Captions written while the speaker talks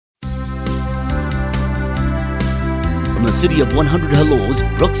the city of 100 Hellos,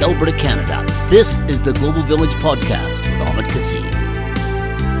 Brooks, Alberta, Canada. This is the Global Village Podcast with Ahmed Kassim.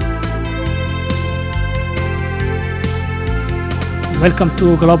 Welcome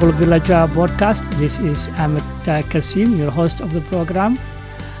to Global Village Podcast. This is Ahmed Kassim, your host of the program.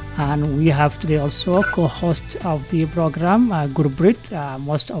 And we have today also co-host of the program, Gurpreet.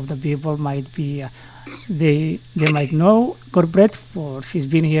 Most of the people might be, they might know Gurpreet, for she's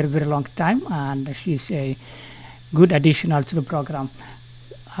been here a very long time and she's a good addition to the program.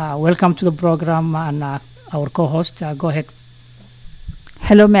 Welcome to the program, and our co-host, go ahead.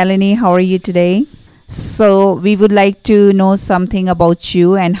 Hello, Melanie. How are you today? So we would like to know something about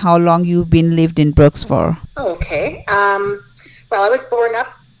you and how long you've been lived in Brooks for. Okay. Well, I was born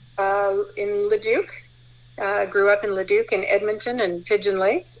up in Leduc. Grew up in Leduc and Edmonton and Pigeon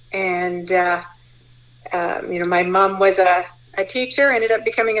Lake. And, my mom was a teacher, ended up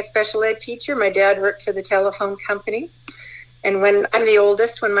becoming a special ed teacher. My dad worked for the telephone company. And when I'm the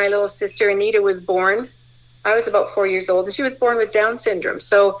oldest, when my little sister Anita was born, I was about 4 years old, and she was born with Down syndrome.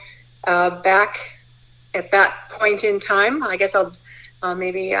 So back at that point in time, I guess I'll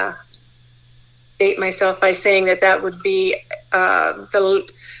maybe date myself by saying that would be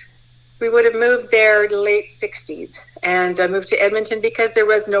we would have moved there late 60s, and moved to Edmonton because there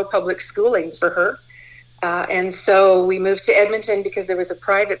was no public schooling for her. And so we moved to Edmonton because there was a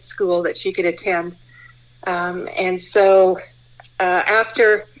private school that she could attend. And so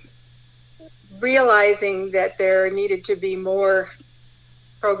after realizing that there needed to be more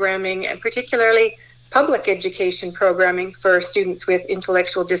programming, and particularly public education programming for students with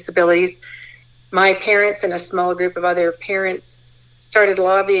intellectual disabilities, my parents and a small group of other parents started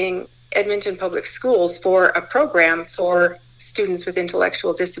lobbying Edmonton Public Schools for a program for students with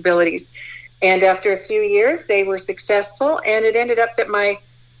intellectual disabilities. And after a few years, they were successful, and it ended up that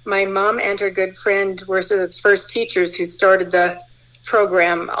my mom and her good friend were sort of the first teachers who started the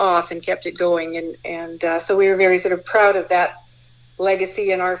program off and kept it going. And so we were very sort of proud of that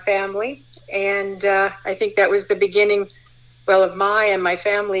legacy in our family. And I think that was the beginning, of my and my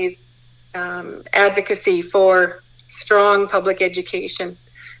family's advocacy for strong public education.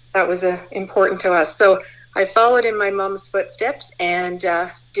 That was important to us. So I followed in my mom's footsteps and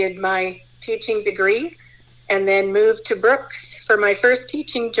did my teaching degree, and then moved to Brooks for my first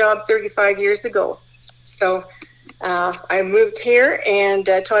teaching job 35 years ago. So I moved here and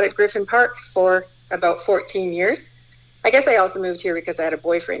taught at Griffin Park for about 14 years. I guess I also moved here because I had a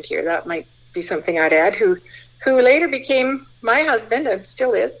boyfriend here. That might be something I'd add, who later became my husband and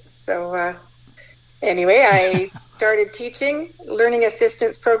still is. So anyway, I started teaching learning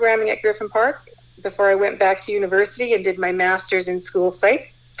assistance programming at Griffin Park before I went back to university and did my master's in school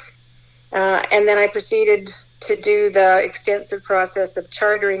psych. And then I proceeded to do the extensive process of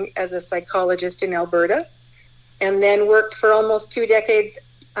chartering as a psychologist in Alberta, and then worked for almost 2 decades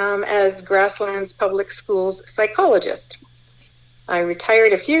as Grasslands Public Schools psychologist. I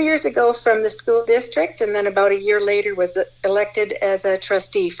retired a few years ago from the school district, and then about a year later was elected as a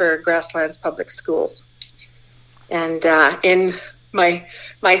trustee for Grasslands Public Schools. And in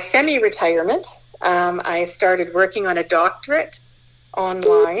my semi-retirement, I started working on a doctorate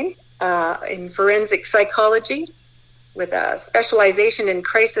online in forensic psychology with a specialization in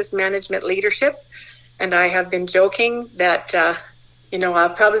crisis management leadership. And I have been joking that,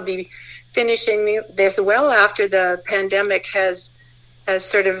 I'll probably be finishing this well after the pandemic has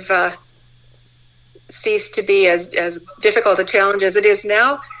sort of ceased to be as difficult a challenge as it is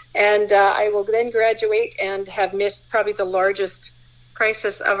now. And I will then graduate and have missed probably the largest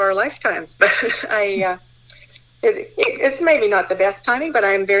crisis of our lifetimes. But it's maybe not the best timing, but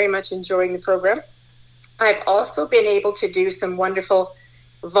I'm very much enjoying the program. I've also been able to do some wonderful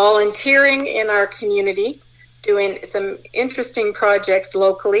volunteering in our community, doing some interesting projects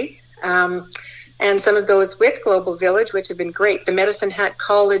locally, and some of those with Global Village, which have been great. The Medicine Hat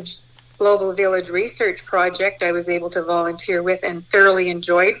College Global Village Research Project I was able to volunteer with and thoroughly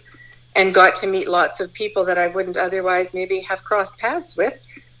enjoyed, and got to meet lots of people that I wouldn't otherwise maybe have crossed paths with.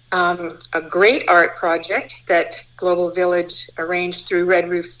 A great art project that Global Village arranged through Red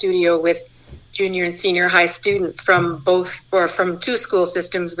Roof Studio with junior and senior high students from from 2 school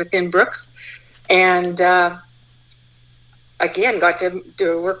systems within Brooks. And again, got to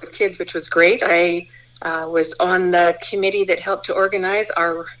do work with kids, which was great. I was on the committee that helped to organize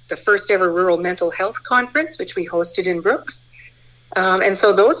the first ever Rural Mental Health Conference, which we hosted in Brooks. And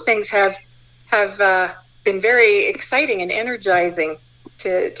so those things have been very exciting and energizing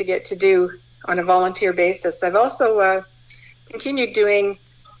to get to do on a volunteer basis. I've also continued doing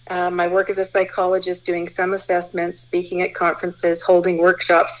my work as a psychologist, doing some assessments, speaking at conferences, holding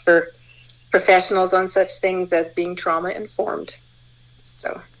workshops for professionals on such things as being trauma informed.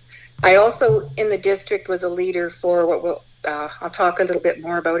 So I also in the district was a leader for what I'll talk a little bit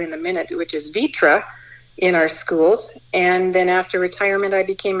more about in a minute, which is VITRA in our schools. And then after retirement, I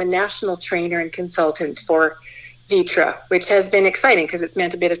became a national trainer and consultant for VITRA, which has been exciting because it's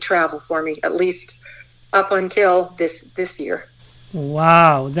meant a bit of travel for me, at least up until this year.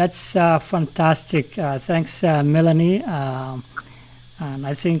 Wow, that's fantastic. Thanks, Melanie. And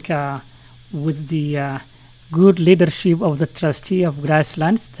I think with the good leadership of the trustee of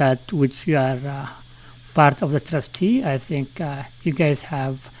Grasslands, that which you are part of the trustee, I think you guys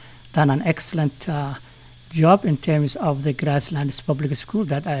have done an excellent job in terms of the Grasslands Public School,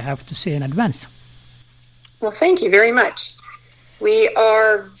 that I have to say in advance. Well, thank you very much. We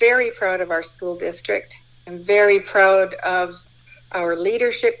are very proud of our school district. I'm very proud of our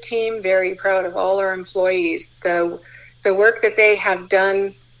leadership team, very proud of all our employees. The work that they have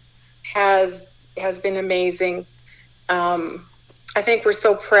done has been amazing. I think we're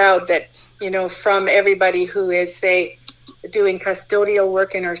so proud that, from everybody who is, say, doing custodial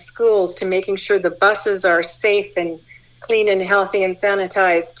work in our schools to making sure the buses are safe and clean and healthy and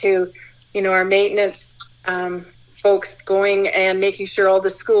sanitized to, our maintenance folks going and making sure all the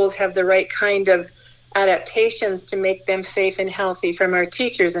schools have the right kind of adaptations to make them safe and healthy, from our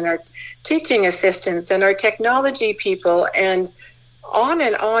teachers and our teaching assistants and our technology people, and on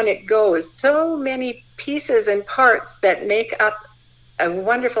it goes. So many pieces and parts that make up a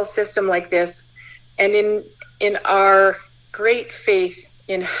wonderful system like this, and in our great faith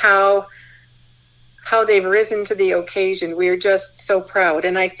in how they've risen to the occasion. We're just so proud.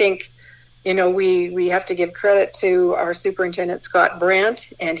 And I think, we have to give credit to our superintendent, Scott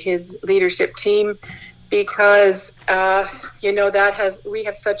Brandt, and his leadership team, because, we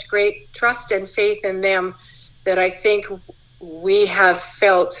have such great trust and faith in them that I think we have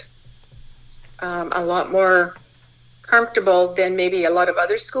felt a lot more comfortable than maybe a lot of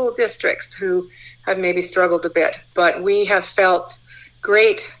other school districts who have maybe struggled a bit. But we have felt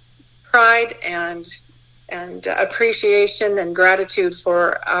great pride and appreciation and gratitude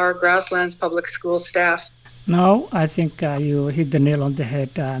for our Grasslands Public School staff. No, I think you hit the nail on the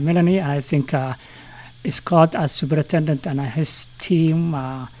head, Melanie. I think Scott, as superintendent, and his team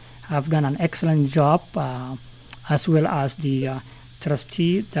have done an excellent job, as well as the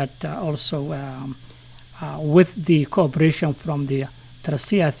trustee that also with the cooperation from the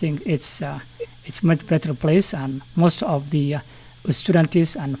trustee, I think it's much better place, and most of the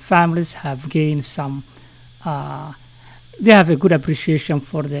students and families have gained some. They have a good appreciation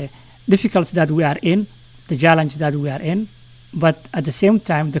for the difficulty that we are in, the challenge that we are in, but at the same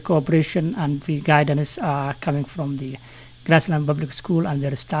time, the cooperation and the guidance are coming from the Grassland Public School and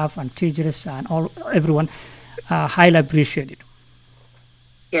their staff and teachers and everyone highly appreciated.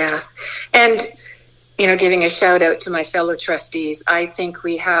 Yeah, and giving a shout out to my fellow trustees. I think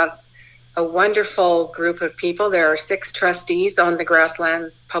we have a wonderful group of people. There are 6 trustees on the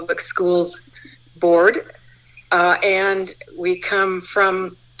Grasslands Public Schools board, and we come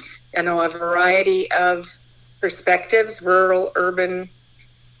from, a variety of perspectives, rural, urban,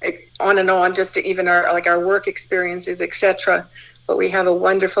 on and on, just to even our work experiences, etc. But we have a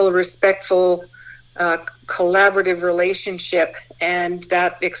wonderful, respectful, collaborative relationship, and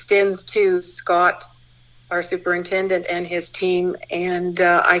that extends to Scott, our superintendent, and his team, and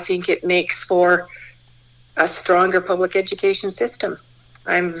I think it makes for a stronger public education system.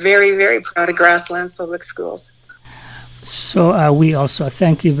 I'm very, very proud of Grasslands Public Schools. So we also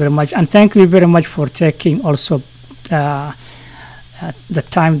thank you very much, and thank you very much for taking also the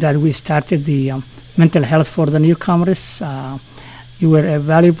time that we started the mental health for the newcomers. You were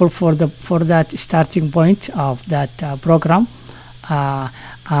valuable for that starting point of that program.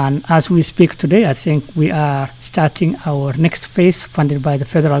 And as we speak today, I think we are starting our next phase funded by the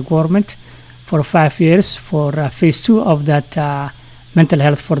federal government for 5 years for phase 2 of that mental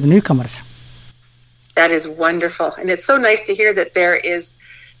health for the newcomers. That is wonderful. And it's so nice to hear that there is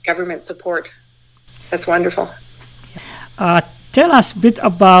government support. That's wonderful. Tell us a bit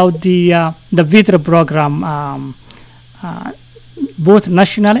about the VITRA program, both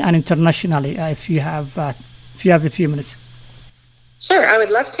nationally and internationally, if you have a few minutes. Sure, I would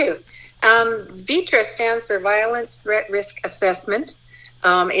love to. VITRA stands for Violence Threat Risk Assessment.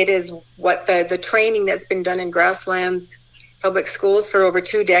 It is what the training that's been done in Grasslands Public Schools for over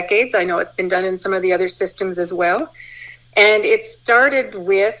 2 decades. I know it's been done in some of the other systems as well. And it started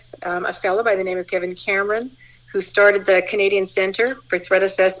with a fellow by the name of Kevin Cameron, who started the Canadian Centre for Threat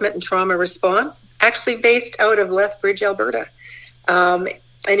Assessment and Trauma Response, actually based out of Lethbridge, Alberta. And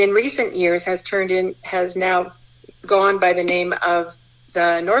in recent years has now gone by the name of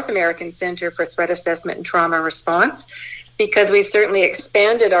the North American Center for Threat Assessment and Trauma Response, because we've certainly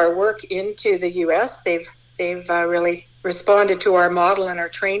expanded our work into the U.S. They've really responded to our model and our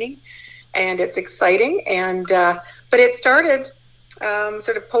training, and it's exciting. And but it started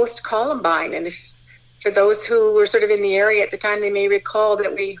sort of post-Columbine, and for those who were sort of in the area at the time, they may recall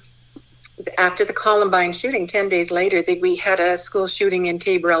that after the Columbine shooting, 10 days later, we had a school shooting in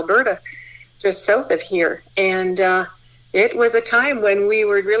Taber, Alberta, just south of here. And it was a time when we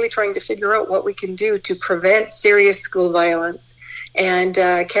were really trying to figure out what we can do to prevent serious school violence. And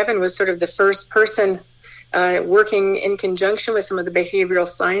Kevin was sort of the first person working in conjunction with some of the behavioral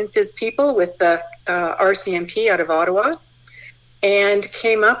sciences people with the RCMP out of Ottawa, and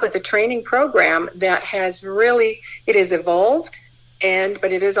came up with a training program that has really, it has evolved,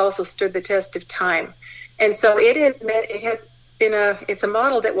 but it has also stood the test of time. And so it's a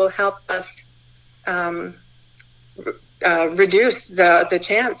model that will help us reduce the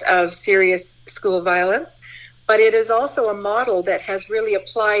chance of serious school violence, but it is also a model that has really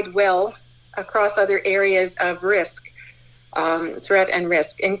applied well across other areas of risk, threat and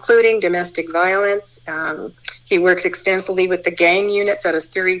risk, including domestic violence. He works extensively with the gang units out of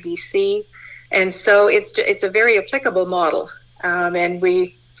Surrey, BC, and so it's a very applicable model, and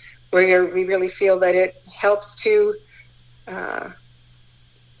we really feel that it helps to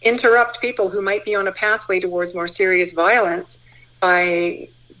interrupt people who might be on a pathway towards more serious violence by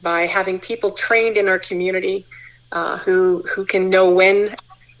having people trained in our community who can know when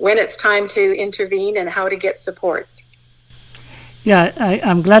it's time to intervene and how to get supports. Yeah,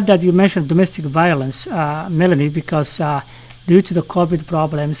 I'm glad that you mentioned domestic violence, Melanie, because due to the COVID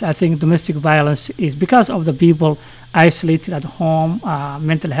problems, I think domestic violence is because of the people isolated at home,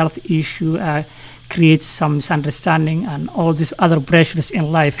 mental health issue creates some misunderstanding and all these other pressures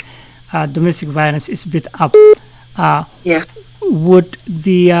in life. Domestic violence is a bit up. Yes. Would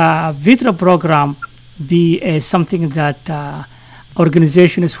the VITRA program be something that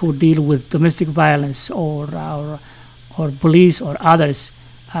organizations who deal with domestic violence or police or others,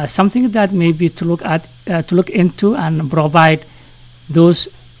 something that maybe to look into and provide those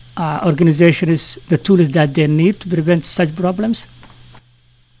organizations the tools that they need to prevent such problems?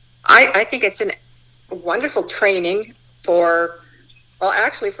 I think it's a wonderful training for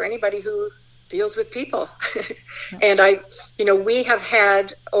anybody who deals with people. And we have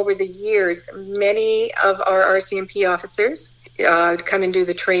had over the years many of our RCMP officers come and do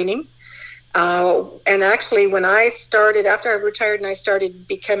the training. And actually, when I started, after I retired and I started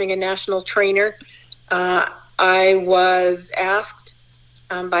becoming a national trainer, I was asked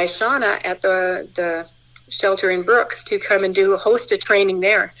by Shauna at the shelter in Brooks to come and host a training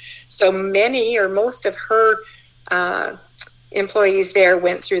there. So many or most of her employees there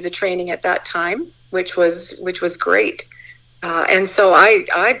went through the training at that time, which was great. And so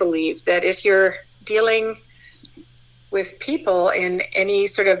I believe that if you're dealing with people in any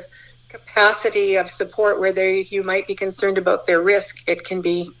sort of capacity of support where you might be concerned about their risk, it can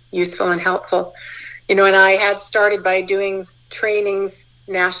be useful and helpful. And I had started by doing trainings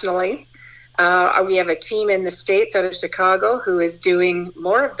nationally. We have a team in the States out of Chicago who is doing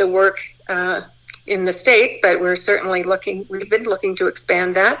more of the work in the States, but we've been looking to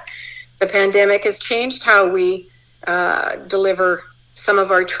expand that. The pandemic has changed how we deliver some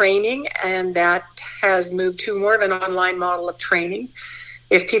of our training, and that has moved to more of an online model of training.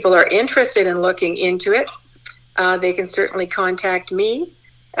 If people are interested in looking into it, they can certainly contact me.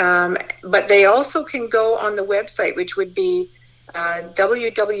 But they also can go on the website, which would be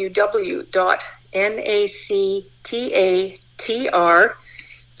www.nactatr,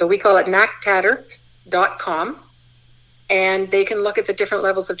 so we call it nactatr.com, and they can look at the different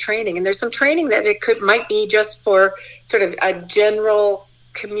levels of training. And there's some training that might be just for sort of a general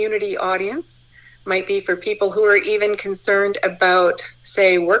community audience, might be for people who are even concerned about,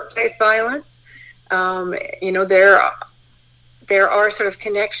 say, workplace violence. There are sort of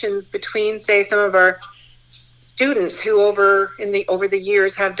connections between, say, some of our students who over the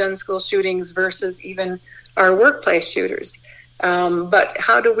years have done school shootings versus even our workplace shooters. But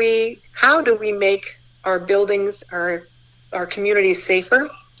how do we make our buildings, our communities safer?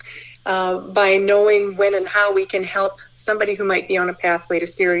 By knowing when and how we can help somebody who might be on a pathway to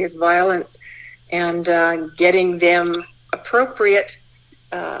serious violence, and getting them appropriate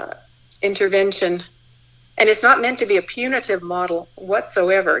intervention. And it's not meant to be a punitive model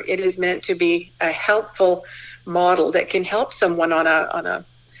whatsoever. It is meant to be a helpful model that can help someone on a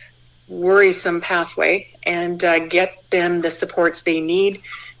worrisome pathway and get them the supports they need,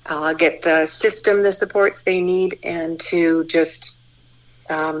 get the system the supports they need, and to just,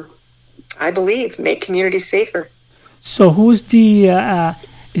 I believe, make communities safer. So who's the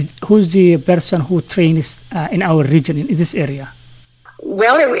person who trains in our region in this area?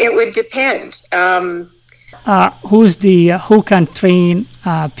 Well, it would depend. Who can train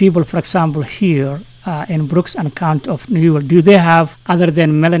people, for example, here in Brooks and County of Newell? Do they have, other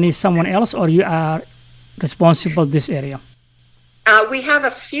than Melanie, someone else, or you are responsible this area? We have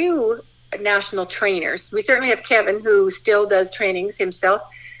a few national trainers. We certainly have Kevin, who still does trainings himself.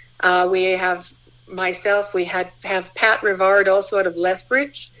 We have myself. We have Pat Rivard, also out of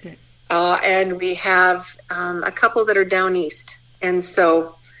Lethbridge, and we have a couple that are down east. And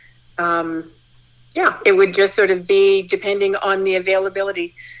so, it would just sort of be depending on the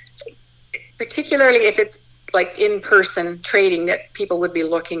availability, particularly if it's like in-person training that people would be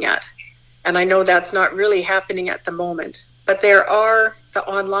looking at. And I know that's not really happening at the moment. But there are the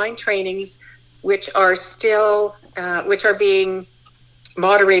online trainings, which are still, which are being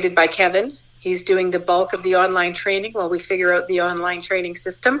moderated by Kevin. He's doing the bulk of the online training while we figure out the online training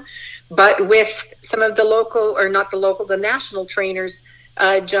system. But with some of the local, or not the local, the national trainers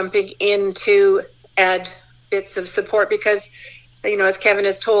jumping in to add bits of support, because, as Kevin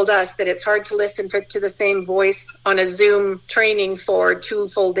has told us, that it's hard to listen to the same voice on a Zoom training for 2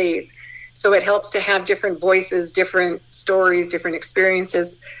 full days. So it helps to have different voices, different stories, different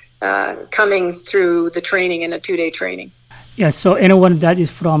experiences coming through the training in a 2-day training. Yeah, so anyone that is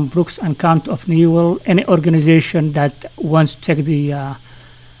from Brooks and County of Newell, any organization that wants to check the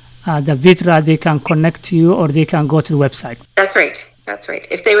VITRA, they can connect to you or they can go to the website. That's right.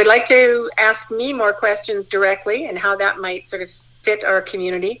 If they would like to ask me more questions directly and how that might sort of fit our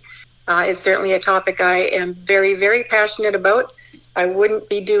community, is certainly a topic I am very, very passionate about. I wouldn't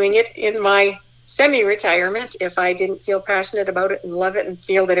be doing it in my semi-retirement if I didn't feel passionate about it and love it and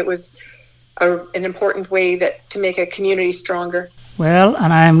feel that it was an important way to make a community stronger. Well,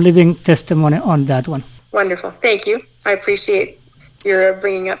 and I am living testimony on that one. Wonderful. Thank you. I appreciate your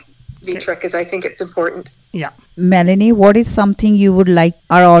bringing up VITRA because I think it's important. Yeah. Melanie, what is something you would like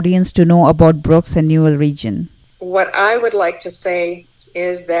our audience to know about Brooks and Newell region? What I would like to say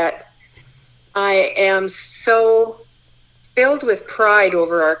is that I am so filled with pride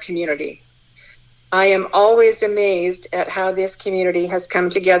over our community. I am always amazed at how this community has come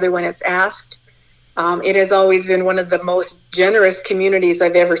together when it's asked. It has always been one of the most generous communities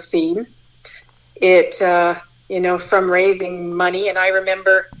I've ever seen. It, from raising money, and I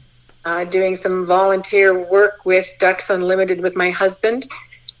remember doing some volunteer work with Ducks Unlimited with my husband,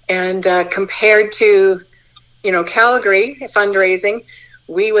 and compared to, Calgary fundraising,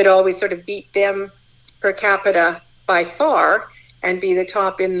 we would always sort of beat them per capita by far and be the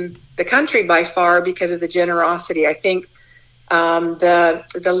top in the country by far because of the generosity. I think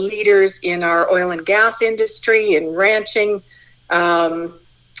the leaders in our oil and gas industry and ranching, and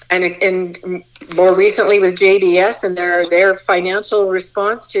more recently with JBS and their financial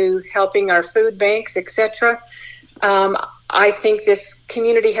response to helping our food banks, etc. I think this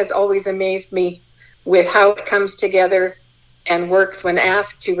community has always amazed me with how it comes together and works when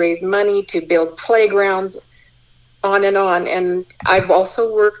asked to raise money, to build playgrounds, on and on. And I've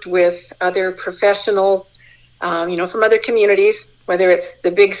also worked with other professionals, from other communities, whether it's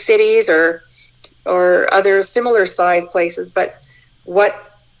the big cities or other similar sized places. But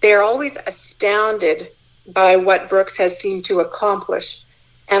they're always astounded by what Brooks has seemed to accomplish.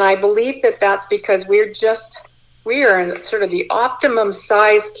 And I believe that that's because we are in sort of the optimum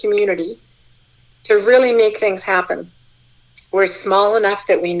size community to really make things happen. We're small enough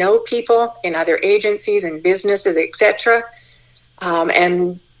that we know people in other agencies and businesses, etc.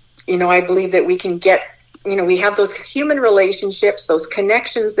 And I believe that we can get, we have those human relationships, those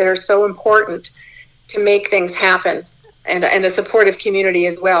connections that are so important to make things happen, and a supportive community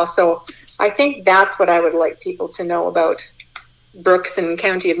as well. So I think that's what I would like people to know about Brooks and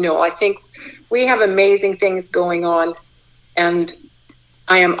County of Newell. I think we have amazing things going on, and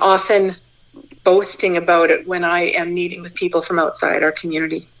I am often boasting about it when I am meeting with people from outside our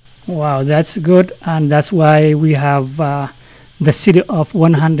community. Wow, that's good, and that's why we have the City of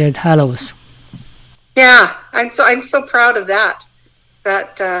 100 Hallows. Yeah, I'm so proud of that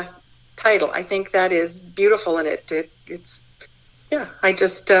title. I think that is beautiful, and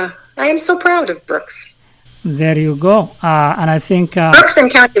I am so proud of Brooks. There you go, and I think Brooks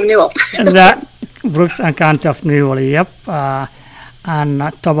and County of Newell. That Brooks and County of Newell. Yep. And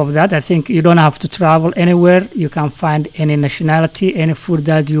on top of that, I think you don't have to travel anywhere. You can find any nationality, any food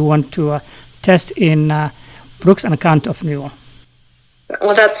that you want to test in Brooks and County of Newell.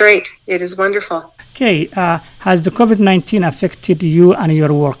 Well, that's right. It is wonderful. Okay. Has the COVID-19 affected you and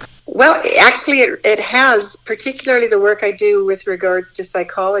your work? Well, actually, it has, particularly the work I do with regards to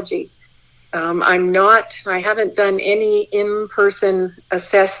psychology. I haven't done any in-person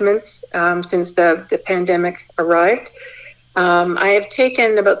assessments since the pandemic arrived. I have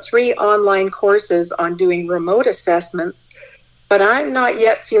taken about 3 online courses on doing remote assessments, but I'm not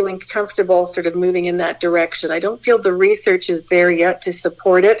yet feeling comfortable sort of moving in that direction. I don't feel the research is there yet to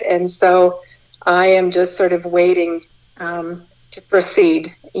support it, and so I am just sort of waiting to proceed,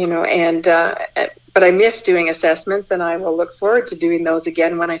 but I miss doing assessments, and I will look forward to doing those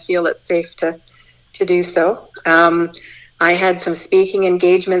again when I feel it's safe to do so. I had some speaking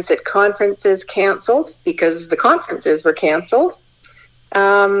engagements at conferences canceled because the conferences were canceled.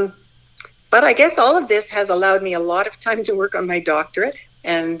 But I guess all of this has allowed me a lot of time to work on my doctorate,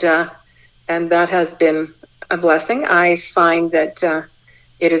 and that has been a blessing. I find that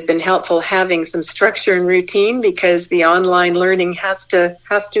it has been helpful having some structure and routine because the online learning has to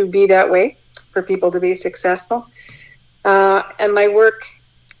be that way for people to be successful. And my work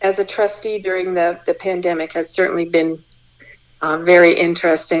as a trustee during the pandemic has certainly been very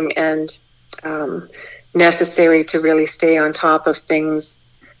interesting and necessary to really stay on top of things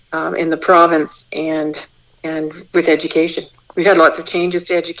in the province and with education. We've had lots of changes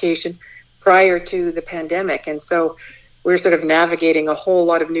to education prior to the pandemic, and so we're sort of navigating a whole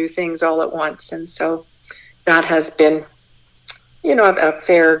lot of new things all at once. And so that has been, a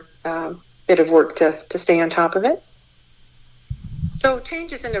fair bit of work to stay on top of it. So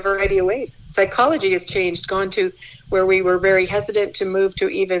changes in a variety of ways. Psychology has changed, gone to where we were very hesitant to move to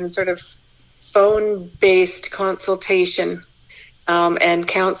even sort of phone-based consultation and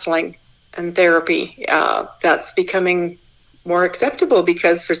counseling and therapy. That's becoming more acceptable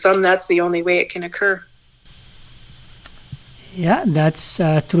because for some that's the only way it can occur. Yeah, that's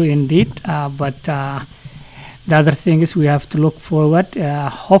true indeed. But the other thing is we have to look forward.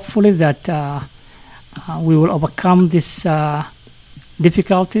 Hopefully that we will overcome these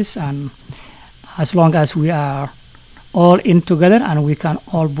difficulties, and as long as we are all in together and we can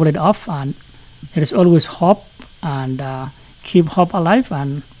all pull it off, and there is always hope, and keep hope alive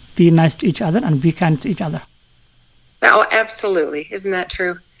and be nice to each other and be kind to each other. Oh, absolutely. Isn't that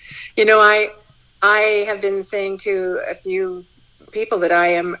true? I have been saying to a few people that I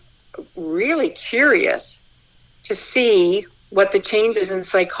am really curious to see what the changes in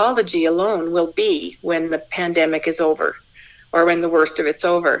psychology alone will be when the pandemic is over or when the worst of it's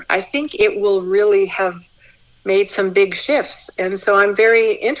over. I think it will really have made some big shifts. And so I'm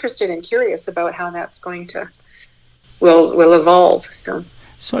very interested and curious about how that's going to will evolve. So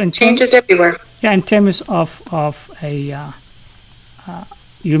changes everywhere. Yeah, in terms of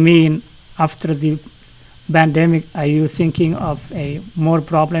you mean after the pandemic, are you thinking of more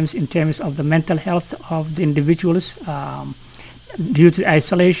problems in terms of the mental health of the individuals due to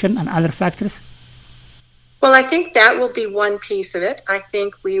isolation and other factors? Well, I think that will be one piece of it. I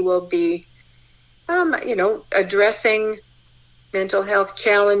think we will be, addressing mental health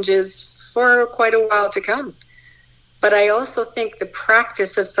challenges for quite a while to come. But I also think the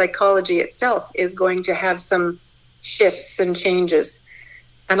practice of psychology itself is going to have some shifts and changes.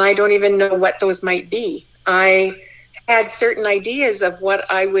 And I don't even know what those might be. I had certain ideas of what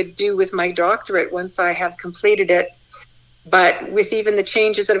I would do with my doctorate once I have completed it. But with even the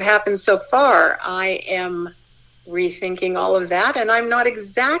changes that have happened so far, I am rethinking all of that. And I'm not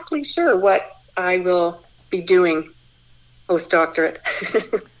exactly sure what I will be doing post-doctorate.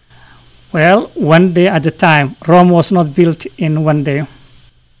 Well, one day at a time. Rome was not built in one day.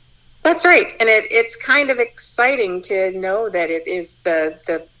 That's right. And it's kind of exciting to know that it is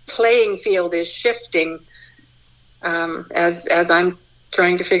the playing field is shifting as I'm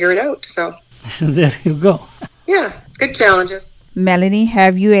trying to figure it out. So there you go. Yeah, good challenges. Melanie,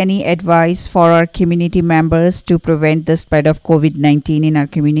 have you any advice for our community members to prevent the spread of COVID-19 in our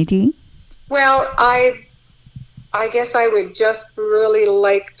community? Well, I guess I would just really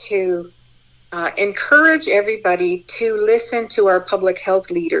like to encourage everybody to listen to our public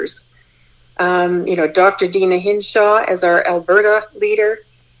health leaders. Dr. Dina Hinshaw as our Alberta leader.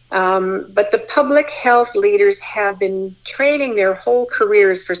 But the public health leaders have been training their whole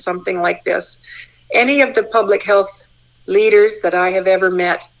careers for something like this. Any of the public health leaders that I have ever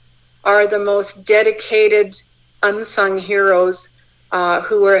met are the most dedicated, unsung heroes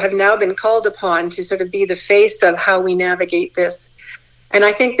who have now been called upon to sort of be the face of how we navigate this. And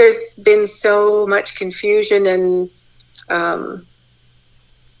I think there's been so much confusion and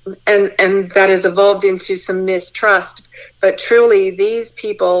that has evolved into some mistrust. But truly, these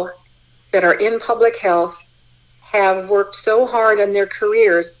people that are in public health have worked so hard on their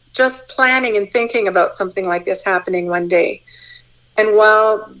careers, just planning and thinking about something like this happening one day. And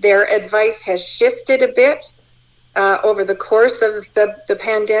while their advice has shifted a bit over the course of the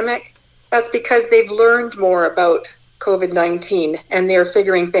pandemic, That's because they've learned more about COVID-19 and they're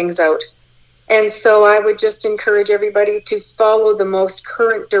figuring things out. And so I would just encourage everybody to follow the most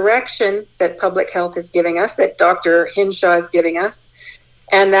current direction that public health is giving us, that Dr. Hinshaw is giving us.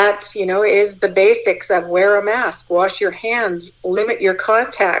 And that, is the basics of wear a mask, wash your hands, limit your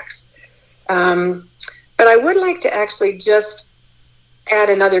contacts. But I would like to actually just add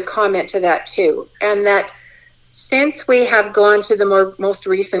another comment to that too. And that since we have gone to the most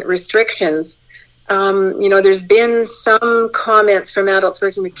recent restrictions, there's been some comments from adults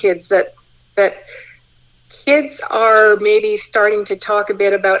working with kids that kids are maybe starting to talk a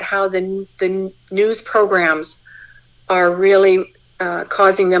bit about how the news programs are really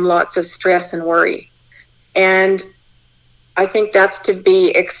causing them lots of stress and worry. And I think that's to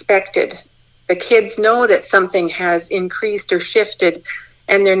be expected. The kids know that something has increased or shifted,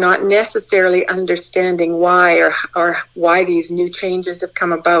 and they're not necessarily understanding why or why these new changes have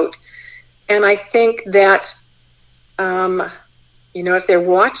come about. And I think that, if they're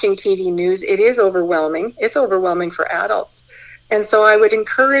watching TV news, it is overwhelming. It's overwhelming for adults. And so I would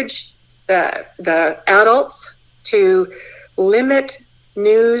encourage the adults to limit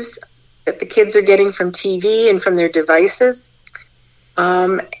news that the kids are getting from TV and from their devices.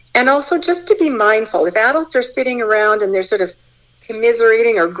 And also just to be mindful. If adults are sitting around and they're sort of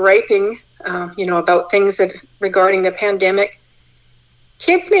commiserating or griping, about things regarding the pandemic,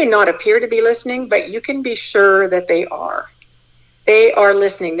 kids may not appear to be listening, but you can be sure that they are. They are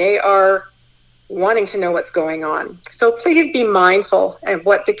listening. They are wanting to know what's going on. So please be mindful of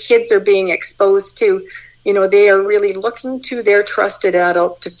what the kids are being exposed to. They are really looking to their trusted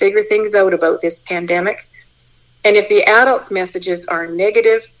adults to figure things out about this pandemic. And if the adults' messages are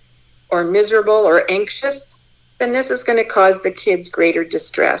negative or miserable or anxious, then this is going to cause the kids greater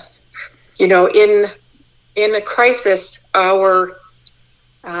distress. In a crisis, our,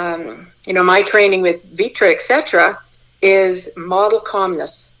 my training with Vitra, etc., is model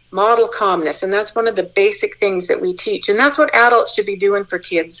calmness. And that's one of the basic things that we teach. And that's what adults should be doing for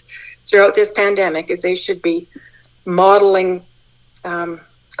kids throughout this pandemic, is they should be modeling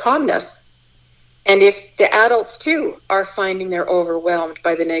calmness. And if the adults too are finding they're overwhelmed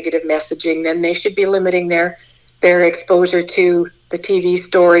by the negative messaging, then they should be limiting their exposure to the TV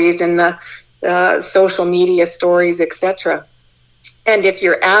stories and the social media stories, etc. And if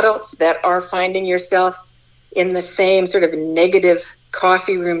you're adults that are finding yourself in the same sort of negative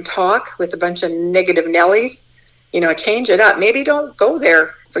coffee room talk with a bunch of negative Nellies, change it up. Maybe don't go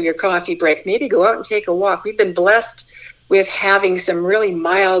there for your coffee break. Maybe go out and take a walk. We've been blessed with having some really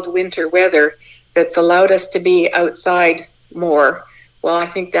mild winter weather that's allowed us to be outside more. Well, I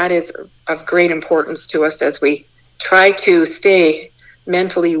think that is of great importance to us as we try to stay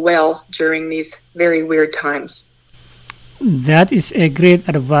mentally well during these very weird times. That is a great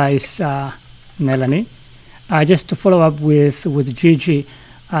advice, Melanie. Just to follow up with Gigi,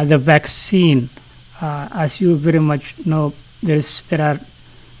 the vaccine, as you very much know, there are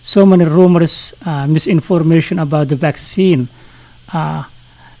so many rumors, misinformation about the vaccine.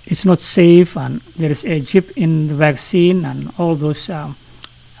 It's not safe, and there is a chip in the vaccine, and all those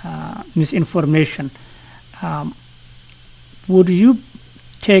misinformation. Would you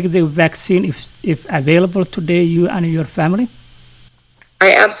take the vaccine if available today, you and your family?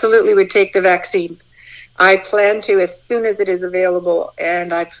 I absolutely would take the vaccine. I plan to as soon as it is available,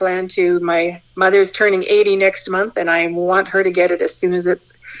 and I plan to. My mother's turning 80 next month, and I want her to get it as soon as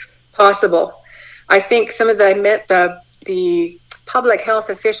it's possible. I think some of the public health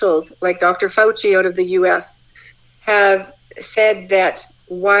officials, like Dr. Fauci out of the U.S., have said that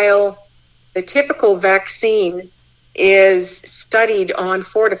while the typical vaccine is studied on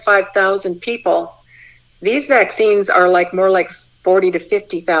 4,000 to 5,000 people, these vaccines are more like 40,000 to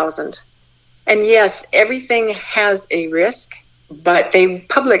 50,000. And yes, everything has a risk, but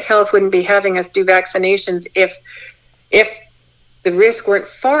public health wouldn't be having us do vaccinations if the risk weren't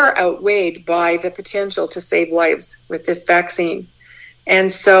far outweighed by the potential to save lives with this vaccine.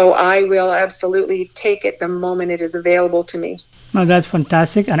 And so I will absolutely take it the moment it is available to me. No, that's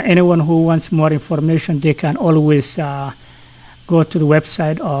fantastic. And anyone who wants more information, they can always go to the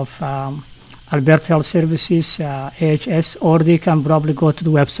website of Alberta Health Services, AHS, or they can probably go to the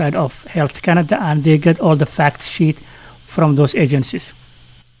website of Health Canada, and they get all the fact sheet from those agencies.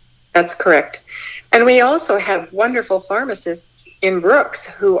 That's correct. And we also have wonderful pharmacists in Brooks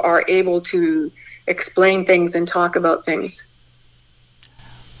who are able to explain things and talk about things.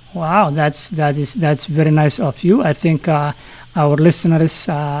 Wow, that's very nice of you. I think our listeners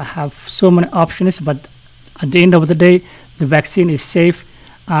have so many options, but at the end of the day, the vaccine is safe,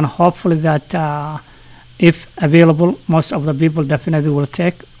 and hopefully that if available, most of the people definitely will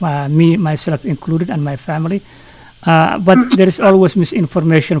take, me, myself included, and my family. But there is always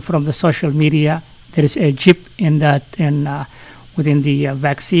misinformation from the social media. There is a chip in that, within the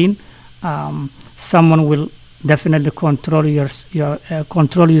vaccine. Someone will definitely control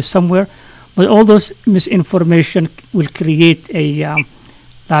control you somewhere, but all those misinformation will create a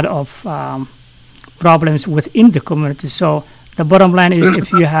lot of problems within the community. So the bottom line is,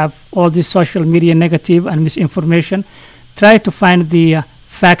 if you have all this social media negative and misinformation, try to find the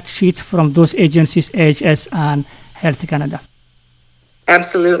fact sheets from those agencies, AHS and Health Canada.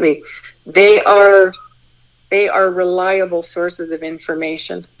 Absolutely. They are reliable sources of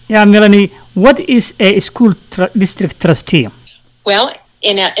information. Yeah, Melanie, what is a school district trustee? Well,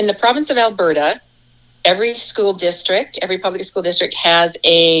 in the province of Alberta, every public school district has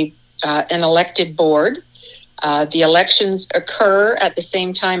an elected board. The elections occur at the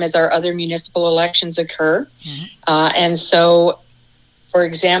same time as our other municipal elections occur. And so, for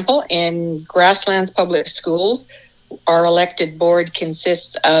example, in Grasslands Public Schools, our elected board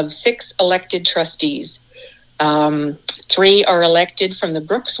consists of 6 elected trustees. 3 are elected from the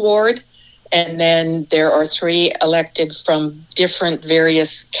Brooks ward, and then there are 3 elected from different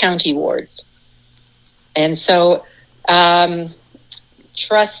various county wards. And so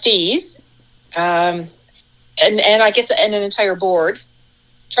trustees, and I guess, and an entire board,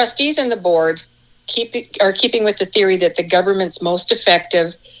 trustees and the board are keeping with the theory that the government's most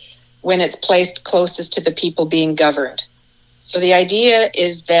effective when it's placed closest to the people being governed. So the idea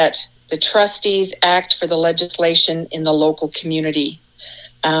is that the trustees act for the legislation in the local community.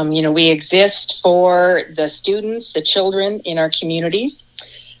 We exist for the students, the children in our communities.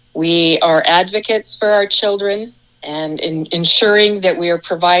 We are advocates for our children and in ensuring that we are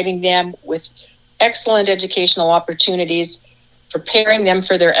providing them with excellent educational opportunities, preparing them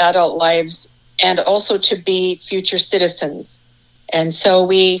for their adult lives, and also to be future citizens. And so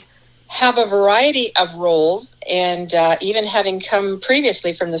we have a variety of roles, and even having come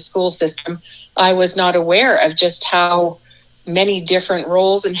previously from the school system, I was not aware of just how many different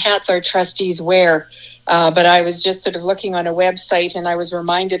roles and hats our trustees wear. But I was just sort of looking on a website, and I was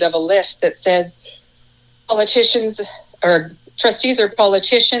reminded of a list that says trustees are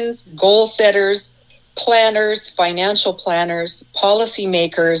politicians, goal setters, planners, financial planners, policy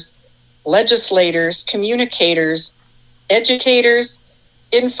makers, legislators, communicators, educators,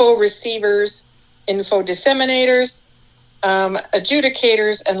 info receivers, info disseminators,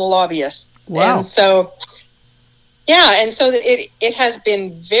 adjudicators, and lobbyists. Wow. And so, it has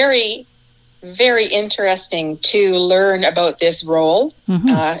been very, very interesting to learn about this role.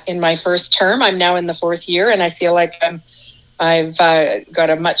 In my first term. I'm now in the 4th year, and I feel like I've got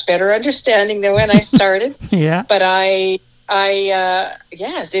a much better understanding than when I started. Yeah. But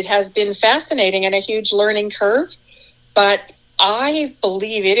yes, it has been fascinating and a huge learning curve. But I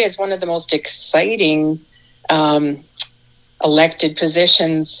believe it is one of the most exciting elected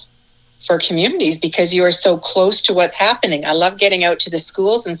positions for communities, because you are so close to what's happening. I love getting out to the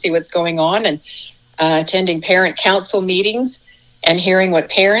schools and see what's going on, and attending parent council meetings and hearing what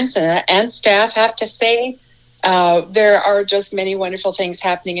parents and staff have to say. There are just many wonderful things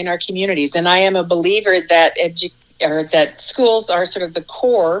happening in our communities. And I am a believer that that schools are sort of the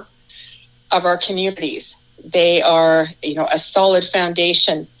core of our communities. They are, a solid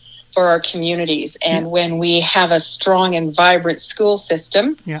foundation for our communities. And when we have a strong and vibrant school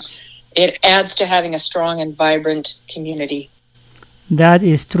system, it adds to having a strong and vibrant community. That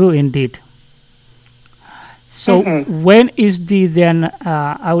is true indeed. So when is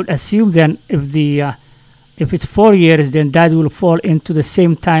I would assume then, if it's 4 years, then that will fall into the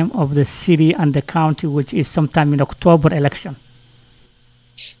same time of the city and the county, which is sometime in October election.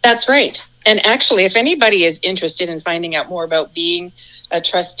 That's right. And actually, if anybody is interested in finding out more about being a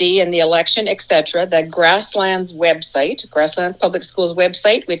trustee and the election, etc., the Grasslands website, Grasslands Public Schools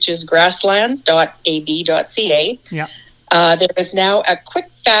website, which is grasslands.ab.ca, there is now a quick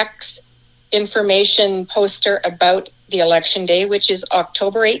facts information poster about the election day, which is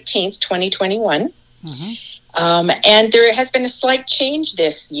October 18th, 2021. And there has been a slight change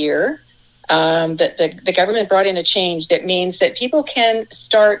this year. The government brought in a change that means that people can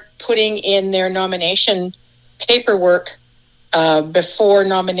start putting in their nomination paperwork before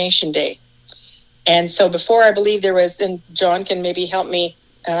nomination day. And so before, I believe there was, and John can maybe help me,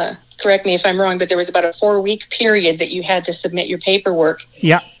 correct me if I'm wrong, but there was about a 4-week period that you had to submit your paperwork.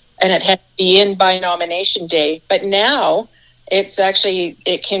 Yeah. And it had to be in by nomination day. But now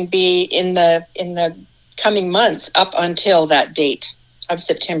it can be in the coming months up until that date of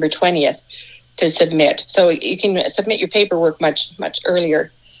September 20th to submit. So you can submit your paperwork much, much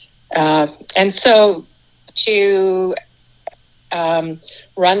earlier. And so to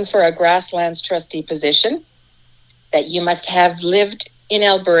run for a Grasslands trustee position, that you must have lived in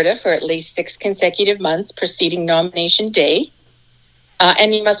Alberta for at least 6 consecutive months preceding nomination day,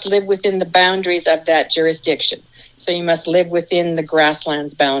 and you must live within the boundaries of that jurisdiction. So you must live within the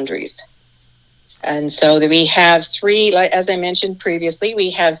Grasslands boundaries. And so we have 3, like, as I mentioned previously, we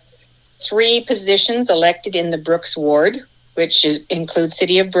have 3 positions elected in the Brooks ward, which includes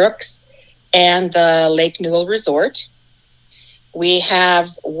City of Brooks and the Lake Newell Resort. We have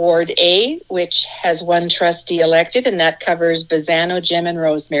Ward A, which has 1 trustee elected, and that covers Bazzano, Jim, and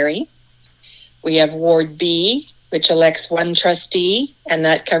Rosemary. We have Ward B, which elects 1 trustee, and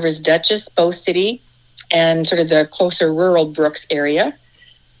that covers Dutchess, Bow City, and sort of the closer rural Brooks area.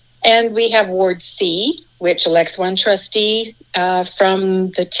 And we have Ward C, which elects 1 trustee from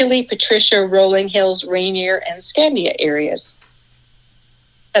the Tilly, Patricia, Rolling Hills, Rainier, and Scandia areas.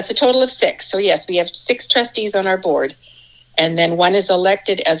 That's a total of 6. So yes, we have 6 trustees on our board. And then 1 is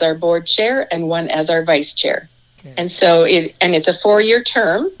elected as our board chair and 1 as our vice chair. Okay. And so it's a 4-year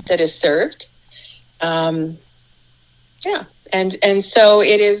term that is served. And so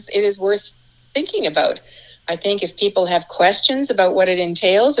it is worth thinking about. I think if people have questions about what it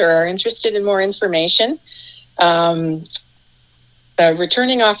entails or are interested in more information, the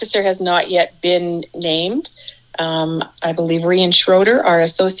returning officer has not yet been named. I believe Rian Schroeder, our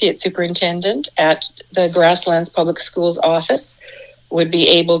associate superintendent at the Grasslands Public Schools office, would be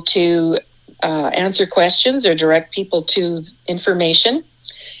able to answer questions or direct people to information.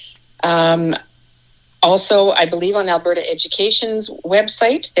 Also, I believe on Alberta Education's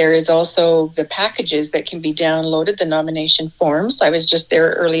website, there is also the packages that can be downloaded, the nomination forms. I was just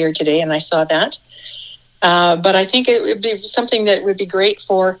there earlier today and I saw that. But I think it would be something that would be great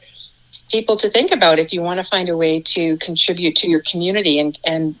for people to think about if you want to find a way to contribute to your community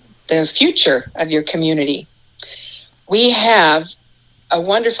and the future of your community. We have a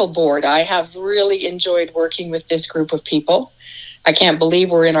wonderful board. I have really enjoyed working with this group of people. I can't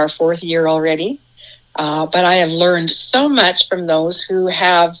believe we're in our 4th year already. But I have learned so much from those who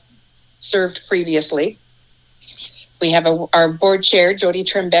have served previously. We have our board chair, Jody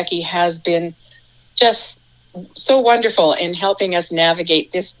Trembecki, has been just so wonderful in helping us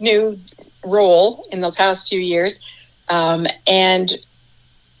navigate this new role in the past few years. And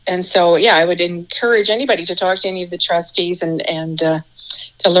so, yeah, I would encourage anybody to talk to any of the trustees and to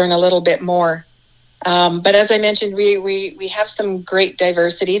learn a little bit more. But as I mentioned, we have some great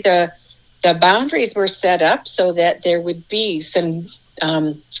diversity. The boundaries were set up so that there would be some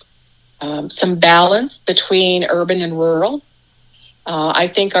balance between urban and rural. I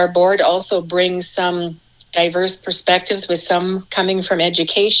think our board also brings some diverse perspectives, with some coming from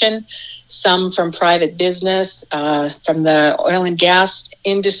education, some from private business, from the oil and gas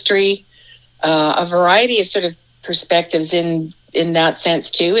industry, a variety of sort of perspectives in that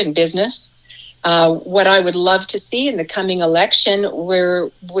sense too, in business. What I would love to see in the coming election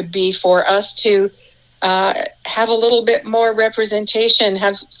would be for us to have a little bit more representation,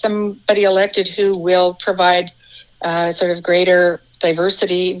 have somebody elected who will provide sort of greater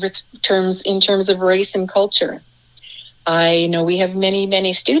diversity in terms of race and culture. I know we have many,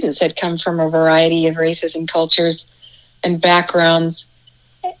 many students that come from a variety of races and cultures and backgrounds,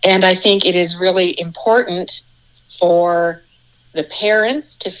 and I think it is really important for the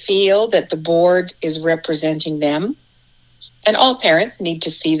parents to feel that the board is representing them, and all parents need to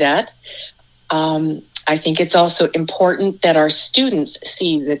see that. I think it's also important that our students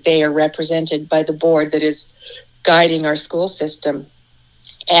see that they are represented by the board that is guiding our school system.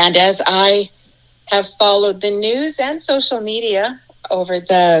 And as I have followed the news and social media over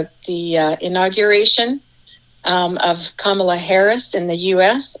the inauguration of Kamala Harris in the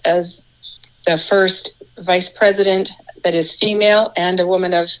U.S. as the first vice president that is female and a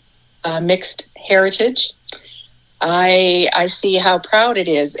woman of mixed heritage, I see how proud it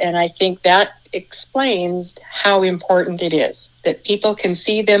is, and I think that explains how important it is that people can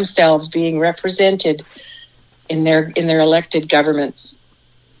see themselves being represented in their elected governments.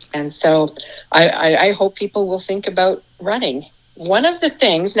 And so I hope people will think about running. One of the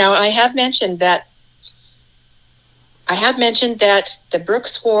things, now I have mentioned that the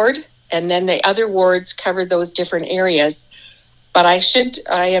Brooks ward and then the other wards cover those different areas. But I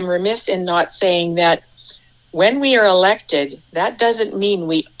am remiss in not saying that when we are elected, that doesn't mean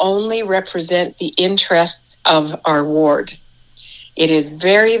we only represent the interests of our ward. It is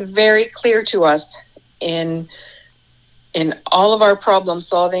very, very clear to us in all of our problem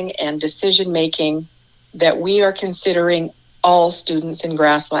solving and decision making that we are considering all students in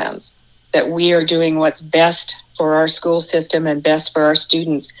Grasslands, that we are doing what's best for our school system and best for our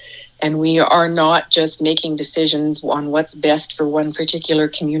students. And we are not just making decisions on what's best for one particular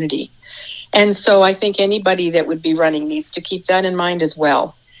community. And so I think anybody that would be running needs to keep that in mind as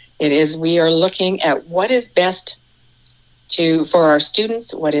well. We are looking at what is best for our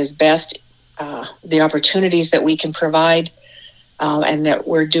students, what is best, the opportunities that we can provide, and that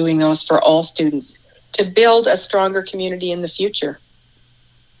we're doing those for all students to build a stronger community in the future.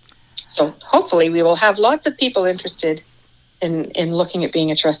 So hopefully we will have lots of people interested in looking at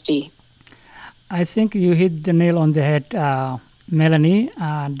being a trustee. I think you hit the nail on the head, Melanie,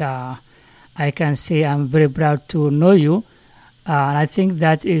 and I can say I'm very proud to know you. And I think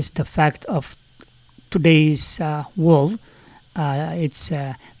that is the fact of today's world.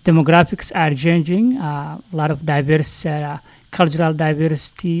 Demographics are changing, a lot of diverse cultural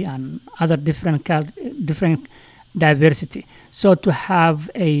diversity and other different diversity. So to have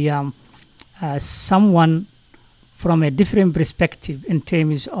someone from a different perspective in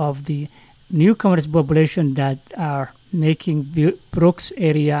terms of the newcomers population that are making Brooks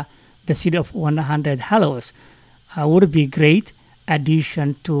area the city of 100 Hallows would be great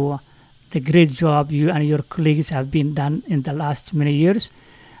addition to the great job you and your colleagues have been done in the last many years.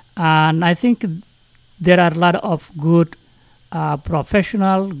 And I think there are a lot of good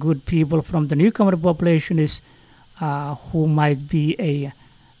professional, good people from the newcomer population who might be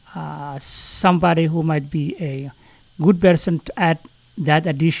somebody who might be a good person to add that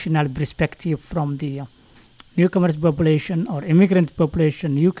additional perspective from the newcomers population or immigrant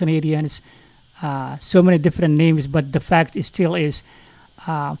population, new Canadians, so many different names, but the fact still is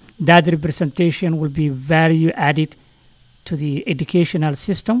that representation will be value added to the educational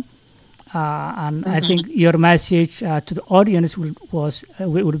system. And I think your message to the audience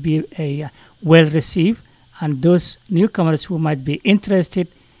would be well received. And those newcomers who might be interested,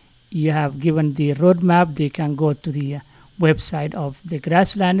 you have given the roadmap. They can go to the website of the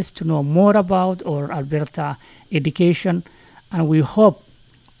Grasslands to know more about or Alberta education. And we hope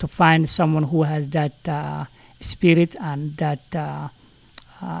to find someone who has that spirit and that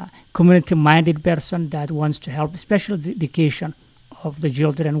community-minded person that wants to help, especially the education of the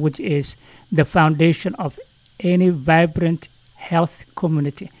children, which is the foundation of any vibrant health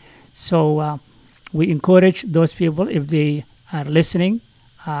community. So we encourage those people, if they are listening,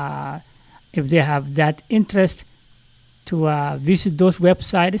 if they have that interest, to visit those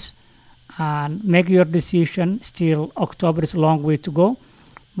websites and make your decision. Still, October is a long way to go,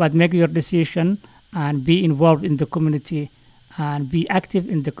 but make your decision and be involved in the community and be active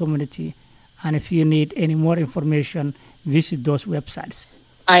in the community. And if you need any more information, visit those websites.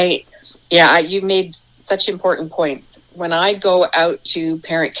 You made such important points. When I go out to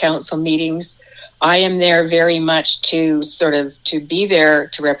parent council meetings, I am there very much to be there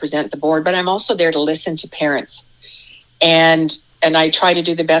to represent the board, but I'm also there to listen to parents. And I try to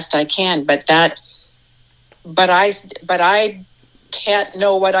do the best I can, but I can't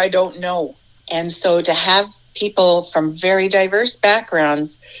know what I don't know. And so to have people from very diverse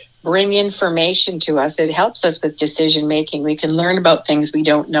backgrounds bring information to us, it helps us with decision making. We can learn about things we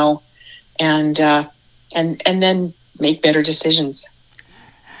don't know, and then make better decisions.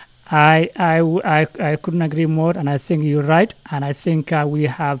 I couldn't agree more, and I think you're right. And I think we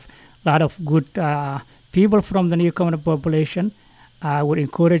have a lot of good people from the newcomer population. I would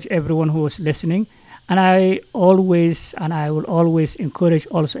encourage everyone who is listening, and I will always encourage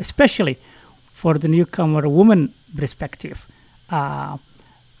also, especially for the newcomer woman perspective,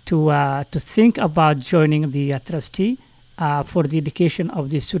 to think about joining the trustee for the education of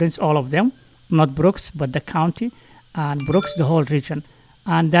the students, all of them, not Brooks, but the county, and Brooks, the whole region.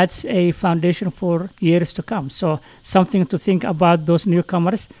 And that's a foundation for years to come. So something to think about those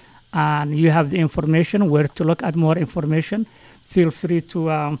newcomers. And you have the information where to look at more information. Feel free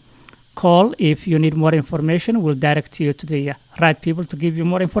to call if you need more information. We'll direct you to the right people to give you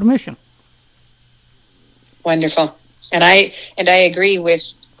more information. Wonderful. And I agree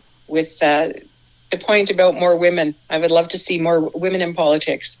with the point about more women. I would love to see more women in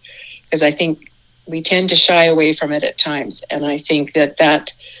politics, because I think we tend to shy away from it at times. And I think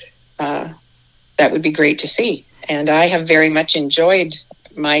that would be great to see. And I have very much enjoyed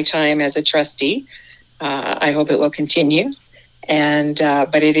my time as a trustee. I hope it will continue.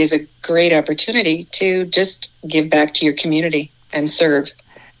 But it is a great opportunity to just give back to your community and serve.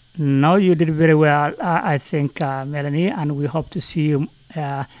 No, you did very well, I think, Melanie, and we hope to see you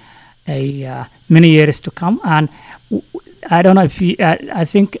many years to come. And I don't know if I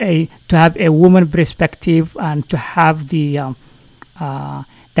think to have a woman perspective and to have the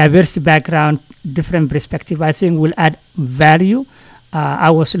diverse background, different perspective, I think will add value.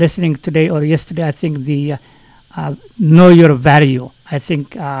 I was listening today or yesterday, I think the know your value. I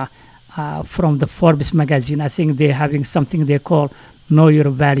think from the Forbes magazine. I think they're having something they call Know Your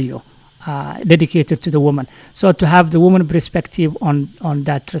Value, dedicated to the woman. So to have the woman perspective on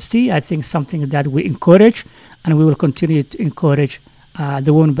that trustee, I think something that we encourage, and we will continue to encourage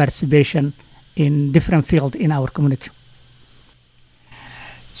the woman participation in different fields in our community.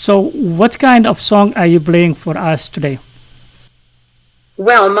 So what kind of song are you playing for us today?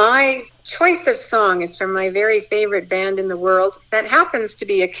 Well, my choice of song is from my very favorite band in the world. That happens to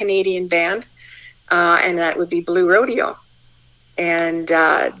be a Canadian band, and that would be Blue Rodeo. And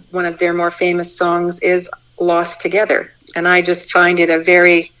one of their more famous songs is Lost Together. And I just find it a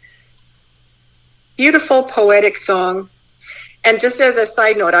very beautiful, poetic song. And just as a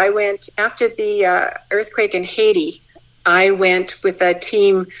side note, I went, after the earthquake in Haiti, I went with a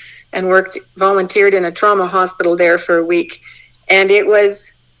team and volunteered in a trauma hospital there for a week. And it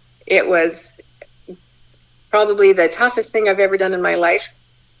was probably the toughest thing I've ever done in my life.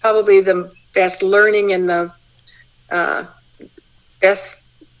 Probably the best learning and the best,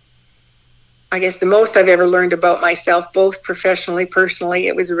 I guess, the most I've ever learned about myself, both professionally, personally.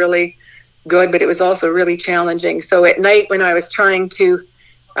 It was really good, but it was also really challenging. So at night when I was trying to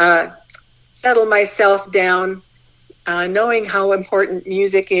settle myself down, knowing how important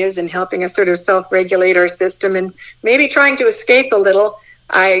music is and helping us sort of self-regulate our system and maybe trying to escape a little,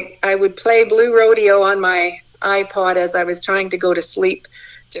 I would play Blue Rodeo on my iPod as I was trying to go to sleep,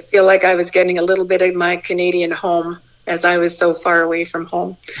 to feel like I was getting a little bit of my Canadian home as I was so far away from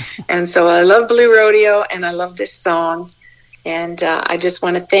home. And so I love Blue Rodeo and I love this song. And I just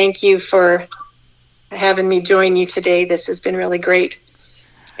want to thank you for having me join you today. This has been really great.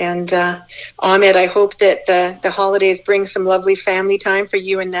 And Ahmed, I hope that the holidays bring some lovely family time for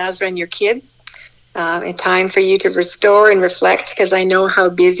you and Nazra and your kids. A time for you to restore and reflect, because I know how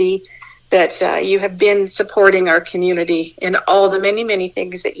busy that you have been supporting our community in all the many, many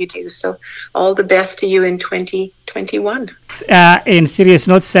things that you do. So all the best to you in 2021. In serious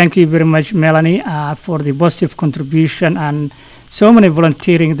note, thank you very much, Melanie, for the positive contribution and so many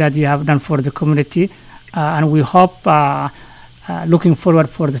volunteering that you have done for the community. And we hope, looking forward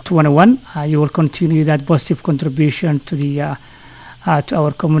for the 21, you will continue that positive contribution to the to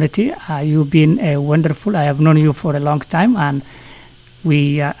our community. You've been wonderful. I have known you for a long time, and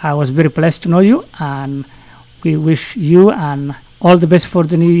I was very blessed to know you, and we wish you and all the best for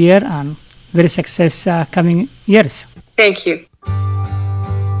the new year and very success coming years. Thank you.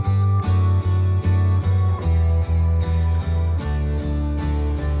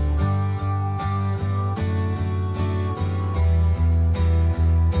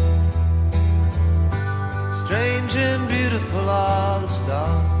 Strange and beautiful are the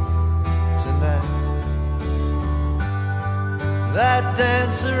stars tonight that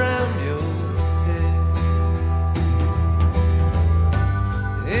dance around your head.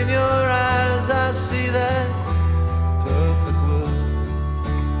 In your eyes I see that perfect world.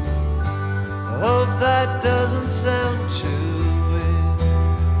 I hope that doesn't sound too weird.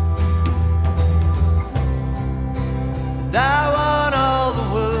 And I want all the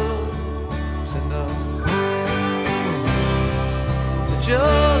world to know that your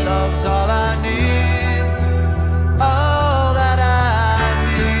love's all I need, all that I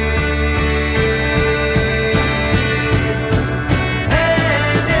need.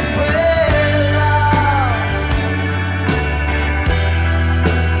 And if we're lost,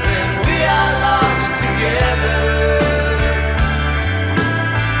 then we are lost together.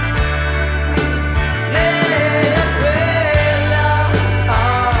 Yeah, if we're lost,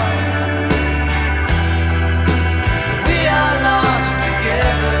 we are lost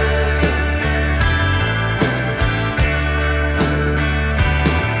together.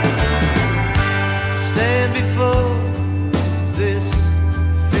 Stand before this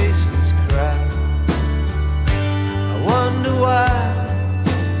faceless crowd. I wonder why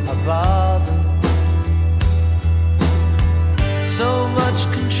I bother. So much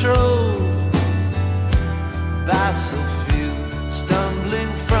control by so few,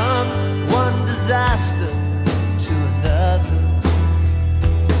 stumbling from one disaster to another.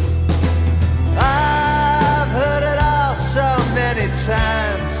 I've heard it all so many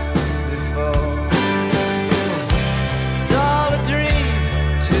times before. It's all a dream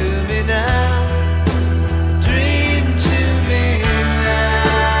to me now, a dream to me now.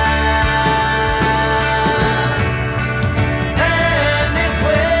 And if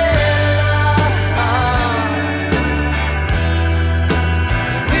we're lost,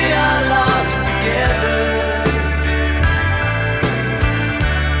 we are lost together.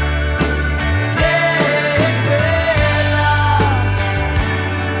 Yeah, if we're lost,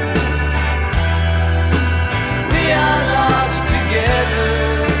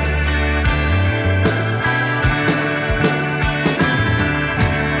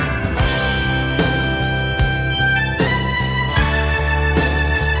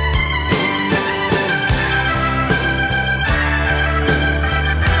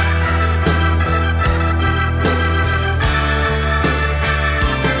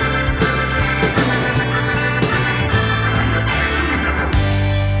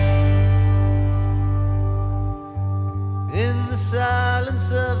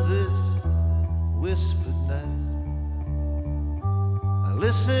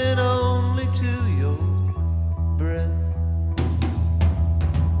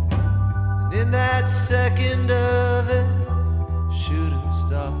 In that second of it, shooting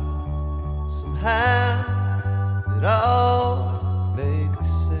star, somehow it all makes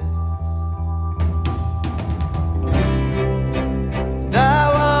sense. And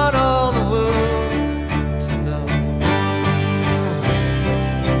I want all the world to know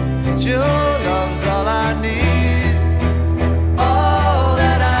that your love's all I need, all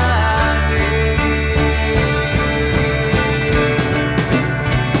that I need.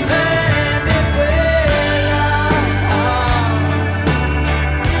 And if we're lost,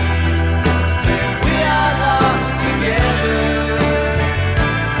 then we are lost together.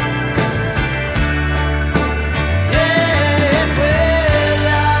 Yeah, if we're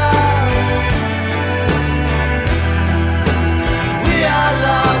lost, we are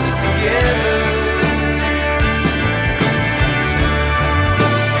lost together.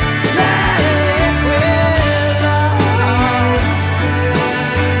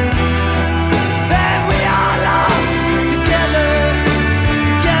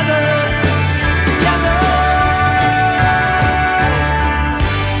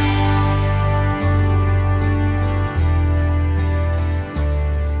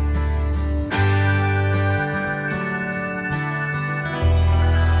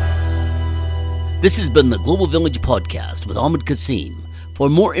 This has been the Global Village Podcast with Ahmed Kasim. For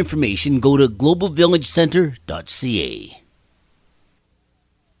more information, go to globalvillagecenter.ca.